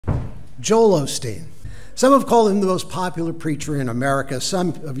Joel Osteen. Some have called him the most popular preacher in America. Some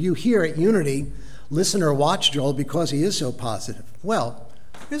of you here at Unity listen or watch Joel because he is so positive. Well,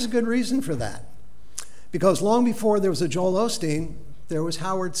 there's a good reason for that. Because long before there was a Joel Osteen, there was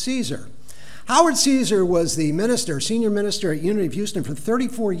Howard Caesar. Howard Caesar was the senior minister at Unity of Houston for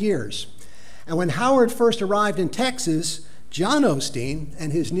 34 years. And when Howard first arrived in Texas, John Osteen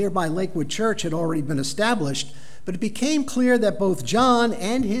and his nearby Lakewood Church had already been established, but it became clear that both John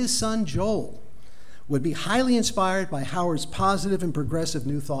and his son Joel would be highly inspired by Howard's positive and progressive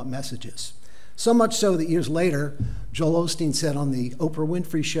New Thought messages. So much so that years later, Joel Osteen said on the Oprah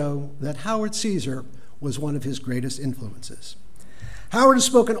Winfrey Show that Howard Caesar was one of his greatest influences. Howard has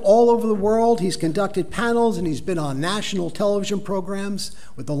spoken all over the world. He's conducted panels and he's been on national television programs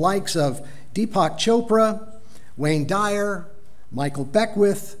with the likes of Deepak Chopra, Wayne Dyer, Michael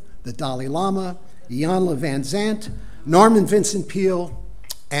Beckwith, the Dalai Lama, Iyanla Vanzant, Norman Vincent Peale,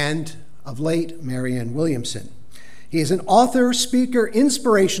 and of late, Marianne Williamson. He is an author, speaker,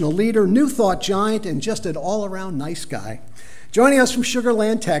 inspirational leader, New Thought giant, and just an all-around nice guy. Joining us from Sugar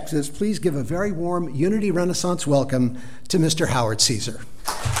Land, Texas, please give a very warm Unity Renaissance welcome to Mr. Howard Caesar.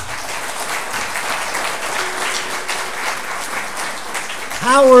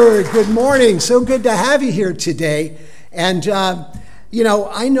 Howard, good morning. So good to have you here today. And, you know,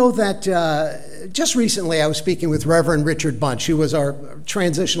 I know that just recently I was speaking with Reverend Richard Bunch, who was our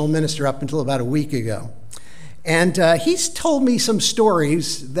transitional minister up until about a week ago. And he's told me some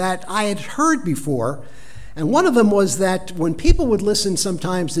stories that I had heard before. And one of them was that when people would listen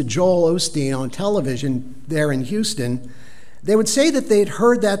sometimes to Joel Osteen on television there in Houston, they would say that they'd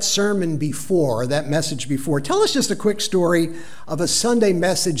heard that sermon before, that message before. Tell us just a quick story of a Sunday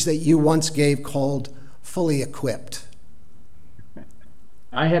message that you once gave called Fully Equipped.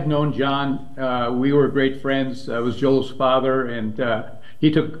 I had known John. We were great friends. I was Joel's father, and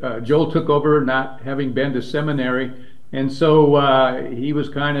Joel took over not having been to seminary. And so he was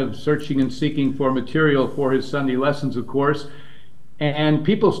kind of searching and seeking for material for his Sunday lessons, of course. And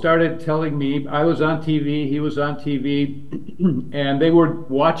people started telling me, I was on TV, he was on TV, and they would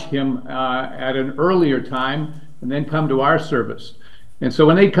watch him at an earlier time and then come to our service. And so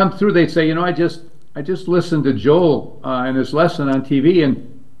when they'd come through, they'd say, you know, I just listened to Joel in his lesson on TV,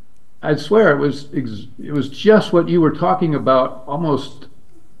 and I'd swear it was just what you were talking about, almost,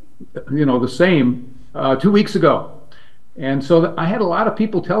 you know, the same 2 weeks ago. And so I had a lot of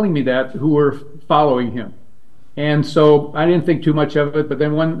people telling me that who were following him. And so I didn't think too much of it. But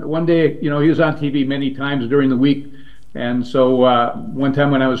then one day, you know, he was on TV many times during the week. And so one time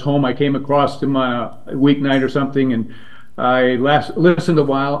when I was home, I came across him on a weeknight or something. And I listened a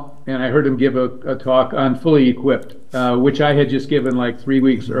while, and I heard him give a talk on Fully Equipped, which I had just given like 3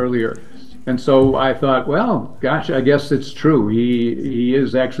 weeks earlier. And so I thought, well, gosh, I guess it's true. He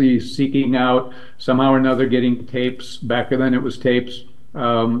is actually seeking out, somehow or another, getting tapes. Back then it was tapes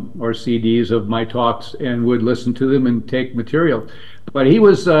or CDs of my talks, and would listen to them and take material. But he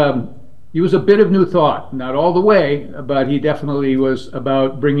was a bit of New Thought, not all the way, but he definitely was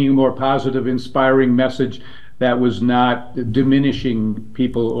about bringing a more positive, inspiring message that was not diminishing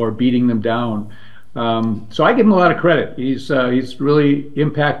people or beating them down. So I give him a lot of credit. He's really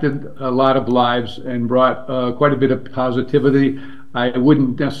impacted a lot of lives and brought quite a bit of positivity. I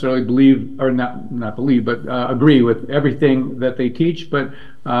wouldn't necessarily believe, or not believe, but agree with everything that they teach. But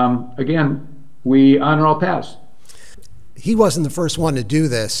again, we honor all paths. He wasn't the first one to do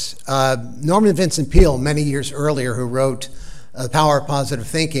this. Norman Vincent Peale, many years earlier, who wrote The Power of Positive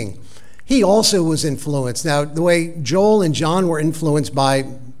Thinking, he also was influenced. Now, the way Joel and John were influenced by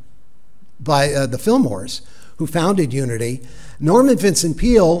the Fillmores, who founded Unity, Norman Vincent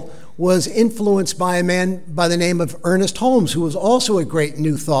Peale was influenced by a man by the name of Ernest Holmes, who was also a great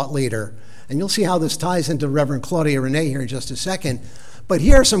New Thought leader. And you'll see how this ties into Reverend Claudia Renee here in just a second. But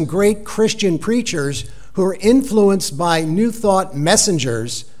here are some great Christian preachers who are influenced by New Thought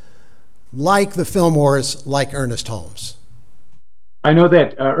messengers like the Fillmores, like Ernest Holmes. I know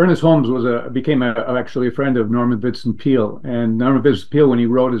that Ernest Holmes became actually a friend of Norman Vincent Peale. And Norman Vincent Peale, when he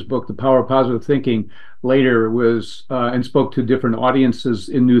wrote his book, The Power of Positive Thinking, later was and spoke to different audiences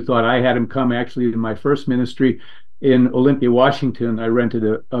in New Thought. I had him come actually in my first ministry in Olympia, Washington. I rented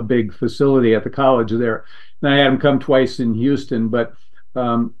a big facility at the college there. And I had him come twice in Houston. But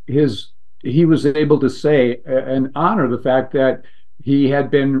he was able to say and honor the fact that he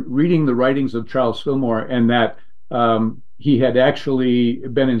had been reading the writings of Charles Fillmore, and that he had actually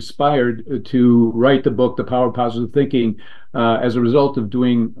been inspired to write the book, The Power of Positive Thinking, as a result of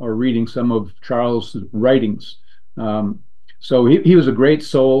doing or reading some of Charles' writings. So he was a great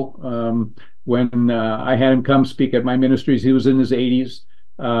soul. When I had him come speak at my ministries, he was in his 80s.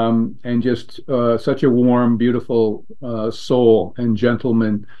 and just such a warm, beautiful soul and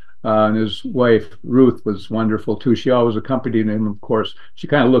gentleman. And his wife, Ruth, was wonderful too. She always accompanied him, of course. She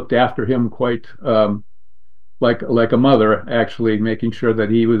kind of looked after him quite like a mother, actually, making sure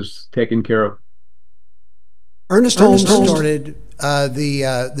that he was taken care of. Ernest Holmes started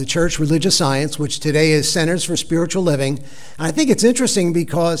the church Religious Science, which today is Centers for Spiritual Living. And I think it's interesting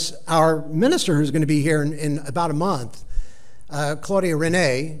because our minister, who's going to be here in about a month, Claudia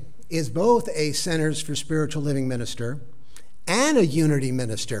Renee, is both a Centers for Spiritual Living minister and a Unity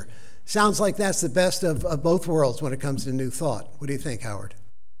minister. Sounds like that's the best of both worlds when it comes to New Thought. What do you think, Howard?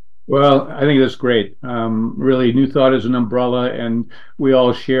 Well, I think that's great. Really, New Thought is an umbrella, and we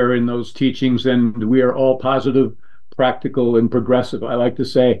all share in those teachings, and we are all positive, practical, and progressive, I like to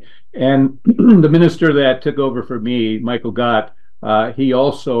say. And the minister that took over for me, Michael Gott, he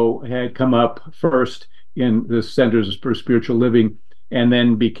also had come up first in the Centers for Spiritual Living and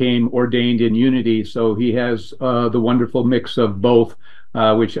then became ordained in Unity. So he has the wonderful mix of both,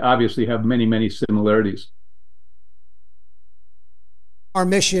 which obviously have many, many similarities. Our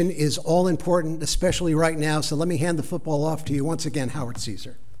mission is all important, especially right now. So let me hand the football off to you once again, Howard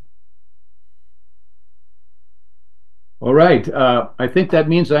Caesar. All right. I think that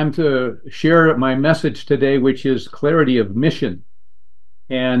means I'm to share my message today, which is clarity of mission.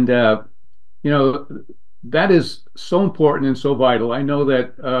 And, that is so important and so vital. I know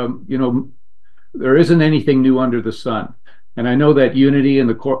that, there isn't anything new under the sun. And I know that Unity and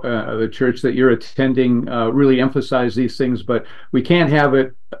the church that you're attending really emphasize these things, but we can't have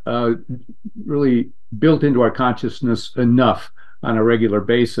it really built into our consciousness enough on a regular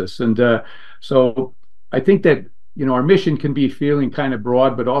basis. And so I think that, our mission can be feeling kind of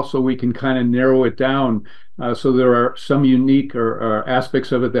broad, but also we can kind of narrow it down. So there are some unique or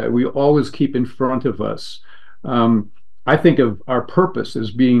aspects of it that we always keep in front of us. I think of our purpose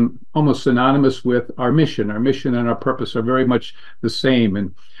as being almost synonymous with our mission. Our mission and our purpose are very much the same.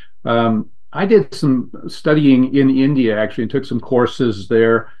 And I did some studying in India, actually, and took some courses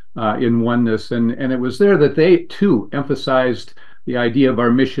there in oneness. And it was there that they, too, emphasized the idea of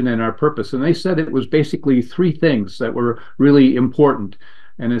our mission and our purpose. And they said it was basically three things that were really important.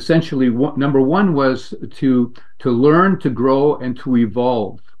 And essentially, number one was to learn, to grow, and to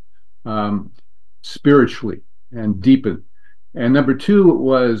evolve spiritually and deepen. And number two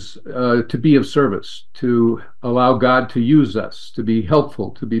was to be of service, to allow God to use us, to be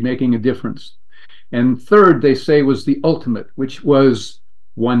helpful, to be making a difference. And third, they say, was the ultimate, which was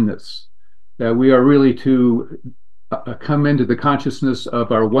oneness, that we are really to come into the consciousness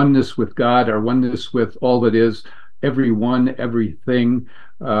of our oneness with God, our oneness with all that is, everyone, everything,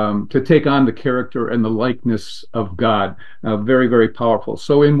 to take on the character and the likeness of God. Very, very powerful.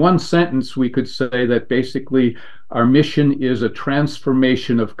 So in one sentence, we could say that basically our mission is a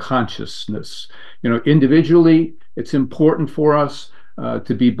transformation of consciousness. Individually, it's important for us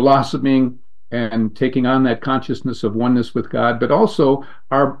to be blossoming and taking on that consciousness of oneness with God, but also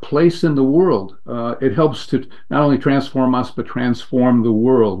our place in the world. It helps to not only transform us, but transform the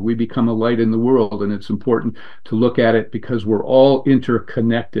world. We become a light in the world, and it's important to look at it because we're all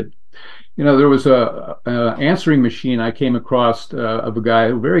interconnected. There was a answering machine I came across of a guy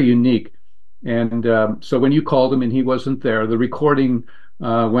very unique. And so when you called him and he wasn't there, the recording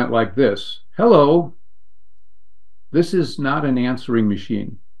went like this. Hello, this is not an answering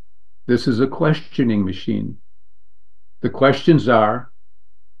machine. This is a questioning machine. The questions are,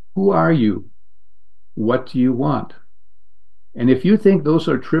 who are you? What do you want? And if you think those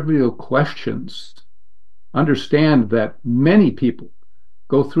are trivial questions, understand that many people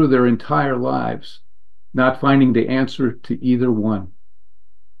go through their entire lives not finding the answer to either one.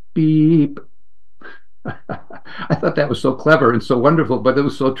 Beep. I thought that was so clever and so wonderful, but it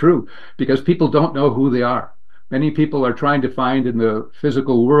was so true because people don't know who they are. Many people are trying to find in the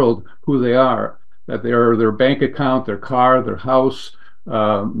physical world who they are, that they're their bank account, their car, their house,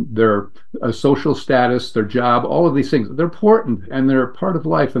 their social status, their job, all of these things. They're important and they're part of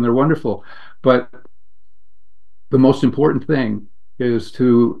life and they're wonderful. But the most important thing is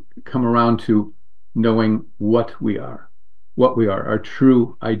to come around to knowing what we are, our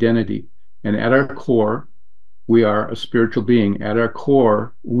true identity. And at our core, we are a spiritual being. At our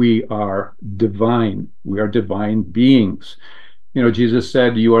core, we are divine. We are divine beings. Jesus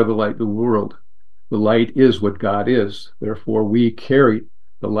said, you are the light of the world. The light is what God is. Therefore, we carry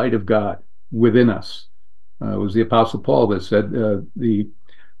the light of God within us. It was the Apostle Paul that said, the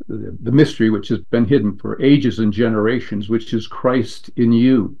mystery which has been hidden for ages and generations, which is Christ in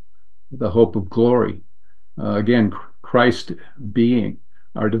you, the hope of glory. Again, Christ being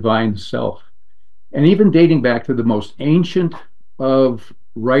our divine self. And even dating back to the most ancient of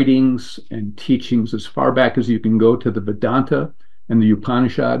writings and teachings as far back as you can go to the Vedanta and the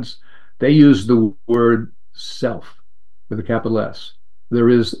Upanishads, they use the word self with a capital S. There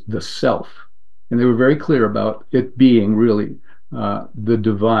is the self. And they were very clear about it being really the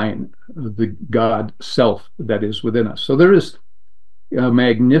divine, the God self that is within us. So there is a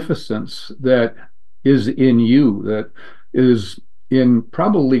magnificence that is in you that is in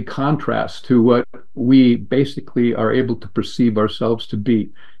probably contrast to what we basically are able to perceive ourselves to be.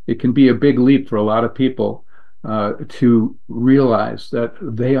 It can be a big leap for a lot of people to realize that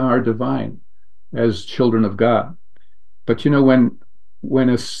they are divine as children of God. But you know, when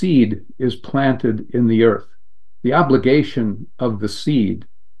a seed is planted in the earth, the obligation of the seed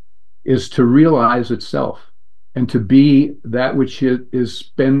is to realize itself and to be that which it has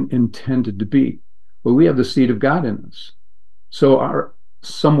been intended to be. Well, we have the seed of God in us. So our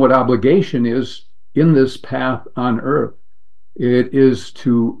somewhat obligation is in this path on earth. It is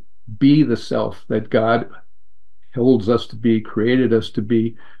to be the self that God holds us to be, created us to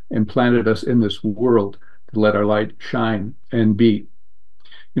be, and planted us in this world to let our light shine and be.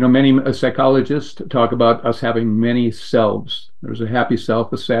 You know, many psychologists talk about us having many selves. There's a happy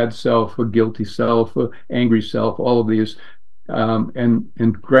self, a sad self, a guilty self, an angry self, all of these.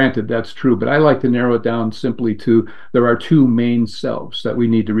 And granted, that's true, but I like to narrow it down simply to there are two main selves that we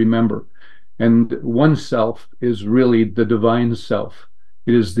need to remember. And one self is really the divine self.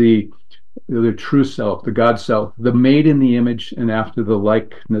 It is the true self, the God self, the made in the image and after the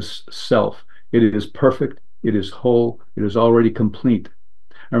likeness self. It is perfect, it is whole, it is already complete.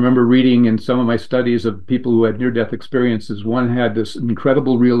 I remember reading in some of my studies of people who had near-death experiences. One had this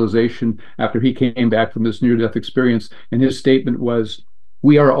incredible realization after he came back from this near-death experience, and his statement was,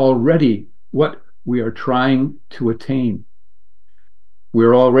 "We are already what we are trying to attain.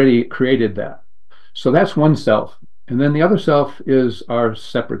 We're already created that." So that's one self. And then the other self is our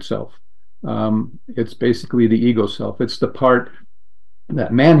separate self. It's basically the ego self. It's the part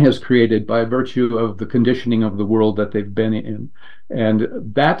that man has created by virtue of the conditioning of the world that they've been in. And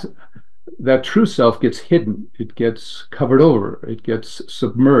that true self gets hidden. It gets covered over. It gets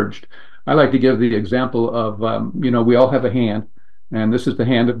submerged. I like to give the example of, we all have a hand, and this is the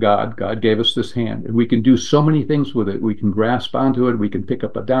hand of God. God gave us this hand, and we can do so many things with it. We can grasp onto it. We can pick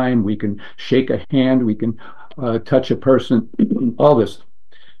up a dime. We can shake a hand. We can touch a person, all this.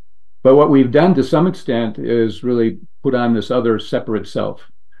 But what we've done to some extent is really put on this other separate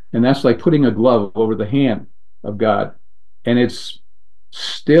self. And that's like putting a glove over the hand of God. And it's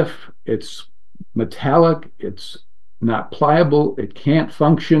stiff, it's metallic, it's not pliable, it can't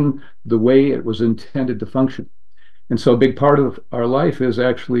function the way it was intended to function. And so a big part of our life is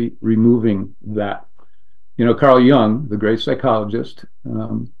actually removing that. You know, Carl Jung, the great psychologist,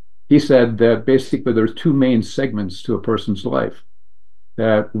 he said that basically there's two main segments to a person's life.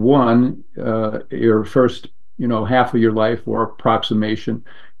 That one, your first, half of your life or approximation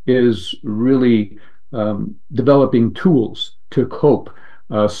is really developing tools to cope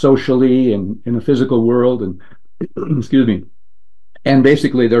socially and in the physical world, and excuse me. And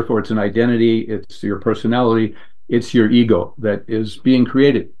basically, therefore, it's an identity, it's your personality, it's your ego that is being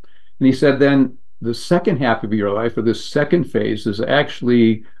created. And he said then the second half of your life, or the second phase, is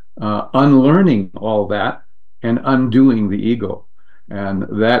actually unlearning all that and undoing the ego. And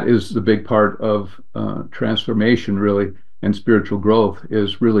that is the big part of transformation, really, and spiritual growth,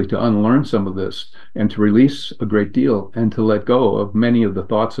 is really to unlearn some of this and to release a great deal and to let go of many of the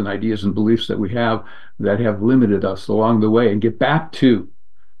thoughts and ideas and beliefs that we have that have limited us along the way, and get back to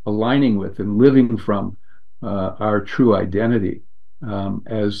aligning with and living from our true identity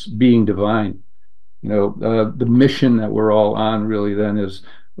as being divine. The mission that we're all on really then is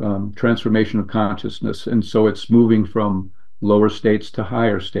transformation of consciousness. And so it's moving from lower states to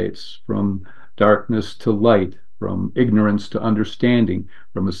higher states, from darkness to light, from ignorance to understanding,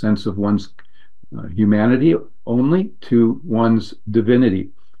 from a sense of one's humanity only to one's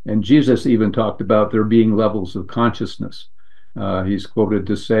divinity. And Jesus even talked about there being levels of consciousness. He's quoted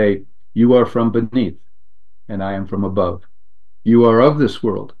to say, "You are from beneath, and I am from above. You are of this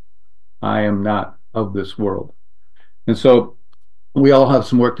world. I am not of this world." And so we all have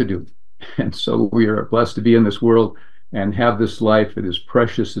some work to do. And so we are blessed to be in this world and have this life. It is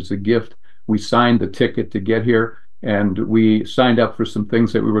precious. It's a gift. We signed the ticket to get here, and we signed up for some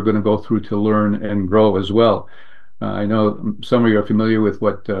things that we were going to go through to learn and grow as well. I know some of you are familiar with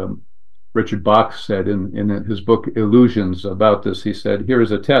what Richard Bach said in his book Illusions about this. He said, "Here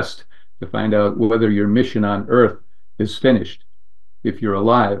is a test to find out whether your mission on earth is finished. If you're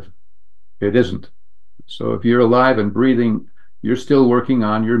alive, it isn't." So if you're alive and breathing, you're still working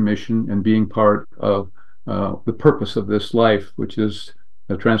on your mission and being part of the purpose of this life, which is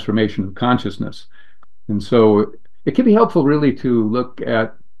a transformation of consciousness. And so it can be helpful really to look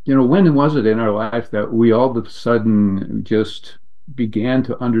at, when was it in our life that we all of a sudden just began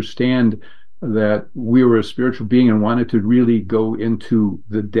to understand that we were a spiritual being and wanted to really go into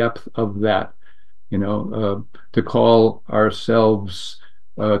the depth of that, to call ourselves,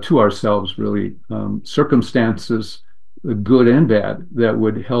 to ourselves really, circumstances, good and bad, that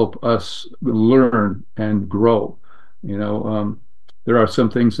would help us learn and grow. There are some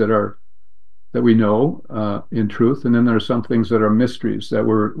things that we know in truth, and then there are some things that are mysteries that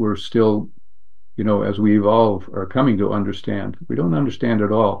we're still, as we evolve, are coming to understand. We don't understand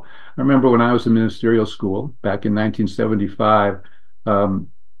it all. I remember when I was in ministerial school back in 1975,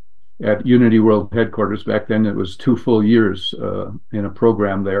 at Unity World Headquarters. Back then it was 2 full years in a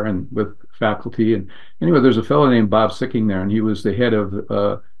program there and with faculty. And anyway, there's a fellow named Bob Sicking there, and he was the head of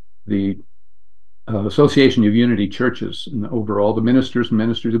the Association of Unity Churches, and overall the ministers,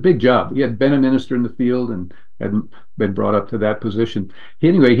 a big job. He had been a minister in the field and had been brought up to that position.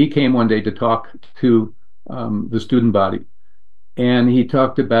 Anyway, he came one day to talk to the student body, and he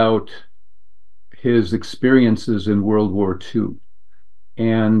talked about his experiences in World War II.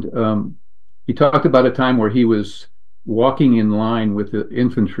 And he talked about a time where he was walking in line with the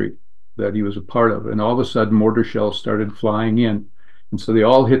infantry that he was a part of, and all of a sudden mortar shells started flying in, and so they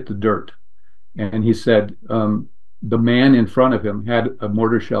all hit the dirt. And he said the man in front of him had a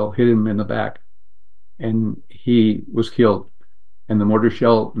mortar shell hit him in the back, and he was killed. And the mortar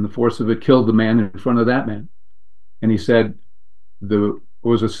shell and the force of it killed the man in front of that man. And he said there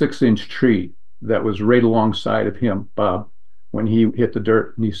was a 6-inch tree that was right alongside of him, Bob, when he hit the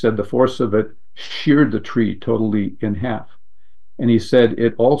dirt. And he said the force of it sheared the tree totally in half. And he said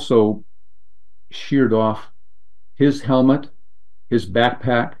it also sheared off his helmet, his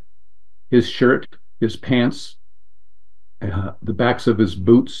backpack, his shirt, his pants, the backs of his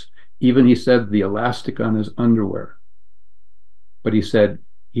boots, even, he said, the elastic on his underwear. But he said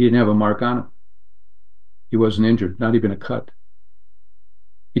he didn't have a mark on him. He wasn't injured, not even a cut.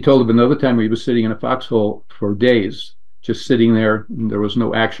 He told of another time where he was sitting in a foxhole for days, just sitting there, and there was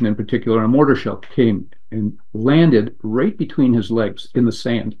no action in particular, and a mortar shell came and landed right between his legs in the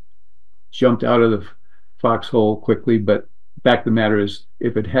sand. Jumped out of the foxhole quickly, but the fact of the matter is,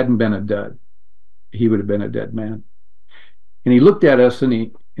 if it hadn't been a dud, he would have been a dead man. And he looked at us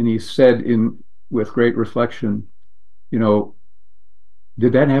and he said with great reflection,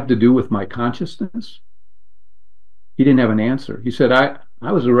 did that have to do with my consciousness? He didn't have an answer. He said,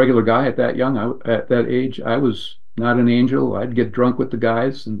 I was a regular guy at that age. I was not an angel. I'd get drunk with the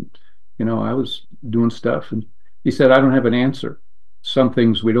guys, and I was doing stuff. And he said, I don't have an answer. Some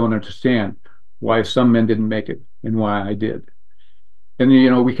things we don't understand, why some men didn't make it and why I did. And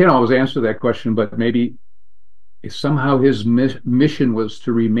we can't always answer that question, but maybe somehow his mission was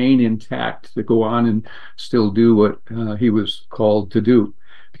to remain intact, to go on and still do what he was called to do.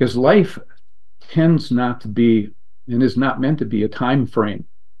 Because life tends not to be, and is not meant to be, a time frame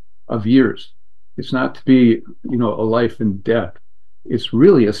of years. It's not to be, a life and death. It's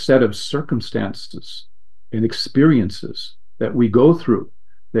really a set of circumstances and experiences that we go through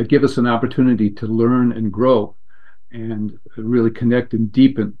that give us an opportunity to learn and grow and really connect and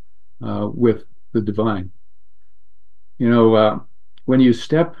deepen with the divine. When you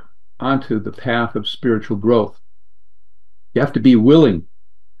step onto the path of spiritual growth, you have to be willing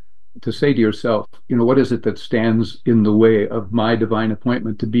to say to yourself, what is it that stands in the way of my divine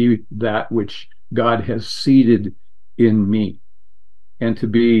appointment to be that which God has seeded in me, and to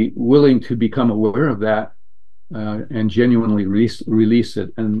be willing to become aware of that and genuinely release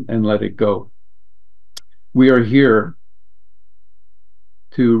it and let it go. We are here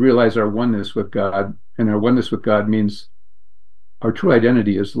to realize our oneness with God, and our oneness with God means our true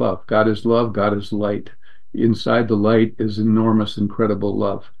identity is love. God is love, God is light. Inside the light is enormous, incredible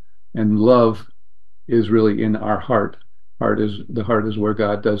love. And love is really in our heart. The heart is where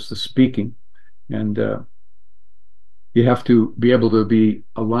God does the speaking. And you have to be able to be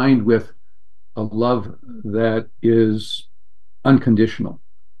aligned with a love that is unconditional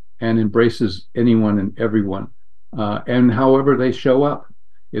and embraces anyone and everyone. And however they show up,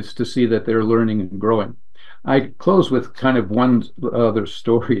 it's to see that they're learning and growing. I close with kind of one other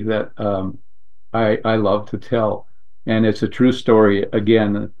story that I love to tell. And it's a true story.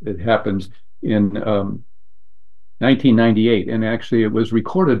 Again, it happened in 1998. And actually it was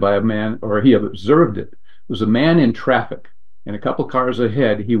recorded by a man, or he observed it. It was a man in traffic, and a couple cars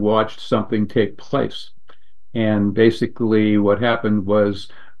ahead, he watched something take place. And basically what happened was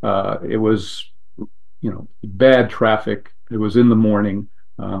it was, bad traffic. It was in the morning.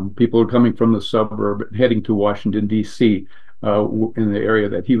 People were coming from the suburb heading to Washington, D.C. in the area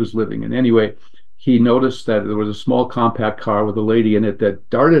that he was living in. Anyway, he noticed that there was a small compact car with a lady in it that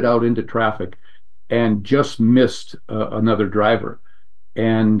darted out into traffic and just missed another driver.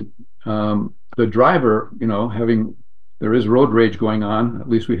 And the driver, there is road rage going on. At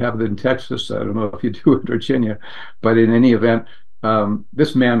least we have it in Texas. I don't know if you do in Virginia, but in any event,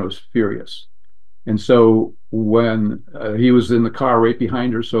 this man was furious. And so when he was in the car right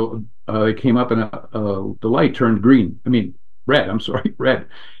behind her, so they came up and the light turned green. I mean, red. I'm sorry, red.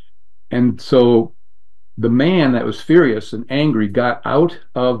 And so the man that was furious and angry got out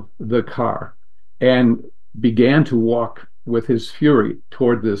of the car and began to walk with his fury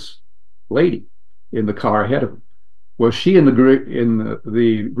toward this lady in the car ahead of him. Well, she in the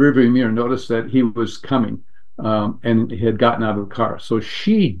rearview mirror noticed that he was coming and had gotten out of the car. So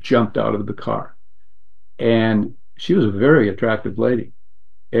she jumped out of the car, and she was a very attractive lady.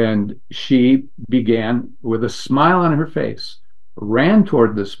 And she began, with a smile on her face, ran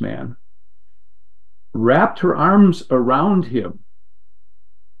toward this man, wrapped her arms around him,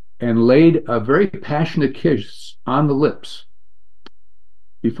 and laid a very passionate kiss on the lips.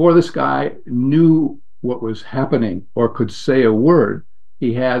 Before this guy knew what was happening or could say a word,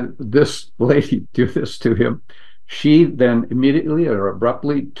 he had this lady do this to him. She then immediately or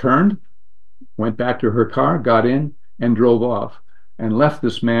abruptly turned, went back to her car, got in, and drove off, and left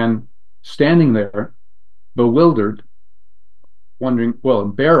this man standing there, bewildered, wondering, well,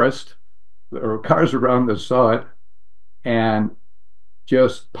 embarrassed. There were cars around that saw it, and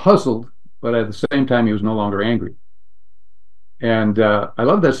just puzzled, but at the same time, he was no longer angry. And I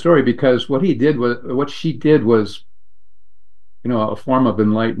love that story because what she did was, a form of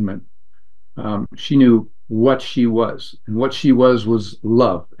enlightenment. She knew what she was, and what she was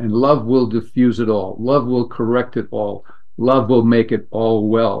love, and love will diffuse it all. Love will correct it all. Love will make it all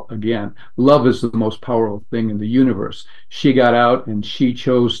well again. Love is the most powerful thing in the universe. She got out and she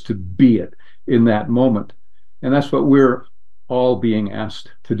chose to be it in that moment. And that's what we're all being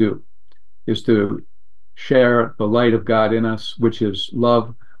asked to do, is to share the light of God in us, which is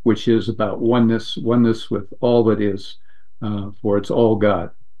love, which is about oneness with all that is, for it's all God.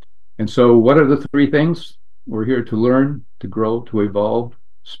 And so what are the three things? We're here to learn, to grow, to evolve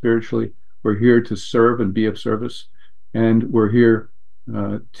spiritually. We're here to serve and be of service. And we're here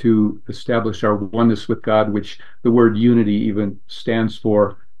to establish our oneness with God, which the word unity even stands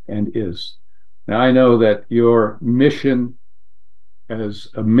for and is. Now, I know that your mission as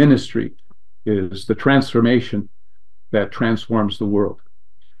a ministry is the transformation that transforms the world,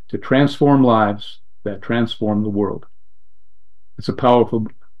 to transform lives that transform the world. It's a powerful,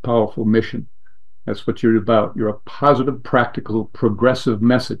 powerful mission. That's what you're about. You're a positive, practical, progressive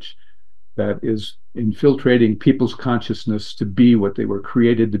message that is infiltrating people's consciousness to be what they were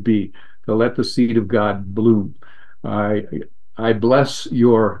created to be, to let the seed of God bloom. I bless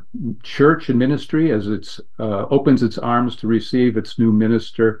your church and ministry as it opens its arms to receive its new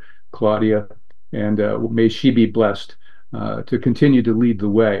minister, Claudia, and may she be blessed to continue to lead the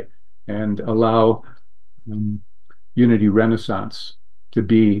way and allow Unity Renaissance to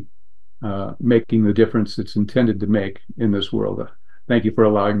be making the difference it's intended to make in this world. Thank you for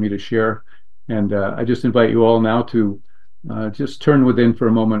allowing me to share. And I just invite you all now to just turn within for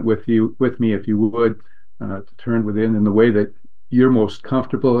a moment with me, if you would, to turn within in the way that you're most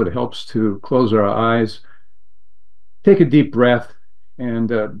comfortable. It helps to close our eyes, take a deep breath,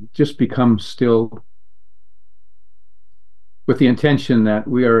 and just become still with the intention that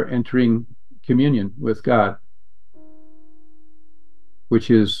we are entering communion with God, which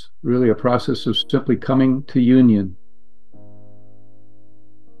is really a process of simply coming to union.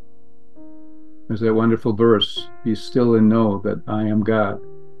 There's that wonderful verse, be still and know that I am God.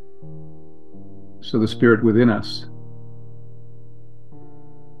 So the Spirit within us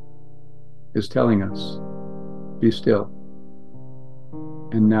is telling us, be still,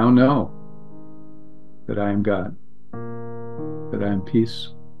 and now know that I am God, that I am peace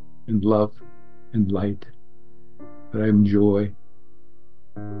and love and light, that I am joy.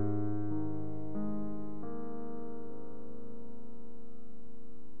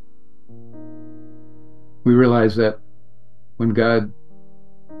 We realize that when God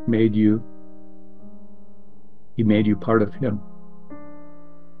made you, He made you part of Him.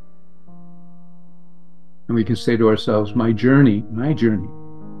 And we can say to ourselves, my journey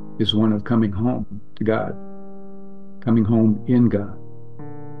is one of coming home to God, coming home in God.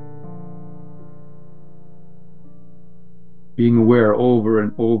 Being aware over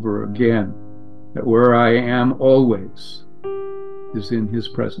and over again that where I am always is in His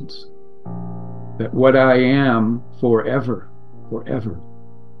presence. That what I am forever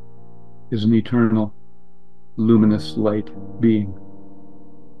is an eternal luminous light being.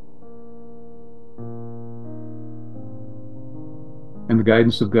 And the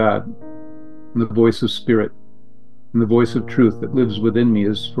guidance of God, and the voice of Spirit, and the voice of truth that lives within me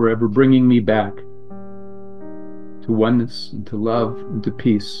is forever bringing me back to oneness and to love and to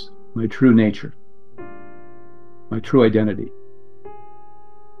peace, my true nature, my true identity.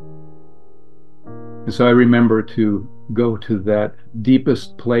 And so I remember to go to that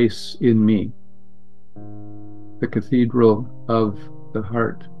deepest place in me, the cathedral of the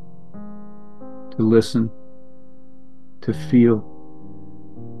heart, to listen, to feel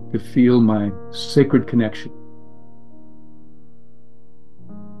my sacred connection,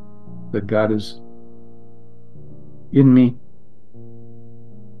 that God is in me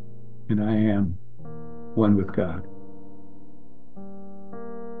and I am one with God.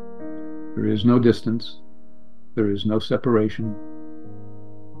 There is no distance, there is no separation,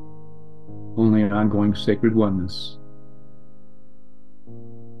 only an ongoing sacred oneness.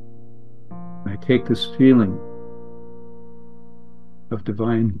 I take this feeling of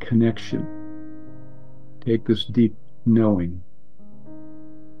divine connection, take this deep knowing,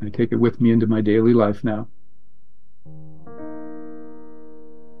 I take it with me into my daily life now.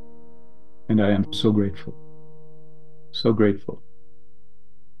 And I am so grateful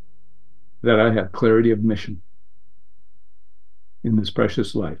that I have clarity of mission in this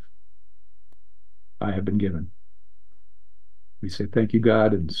precious life I have been given. We say thank you,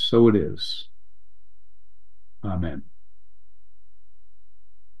 God, and so it is. Amen.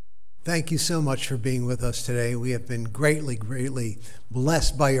 Thank you so much for being with us today. We have been greatly, greatly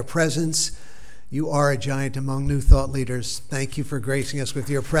blessed by your presence. You are a giant among New Thought leaders. Thank you for gracing us with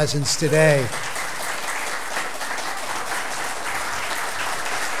your presence today.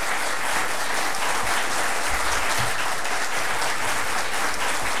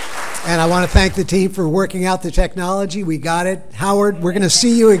 And I want to thank the team for working out the technology. We got it. Howard, we're going to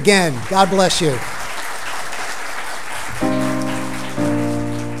see you again. God bless you.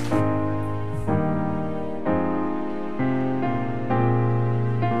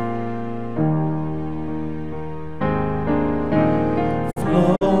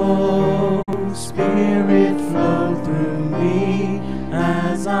 Spirit, flow through me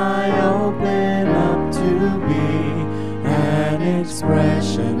as I open up to be an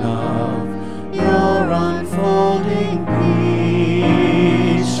expression of your unfolding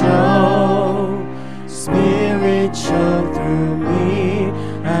peace. Show, Spirit, show through me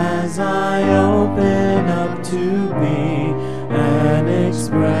as I open up to be an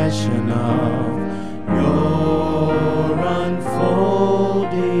expression of your unfolding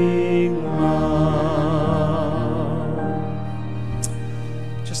love.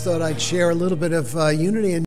 Just thought I'd share a little bit of unity and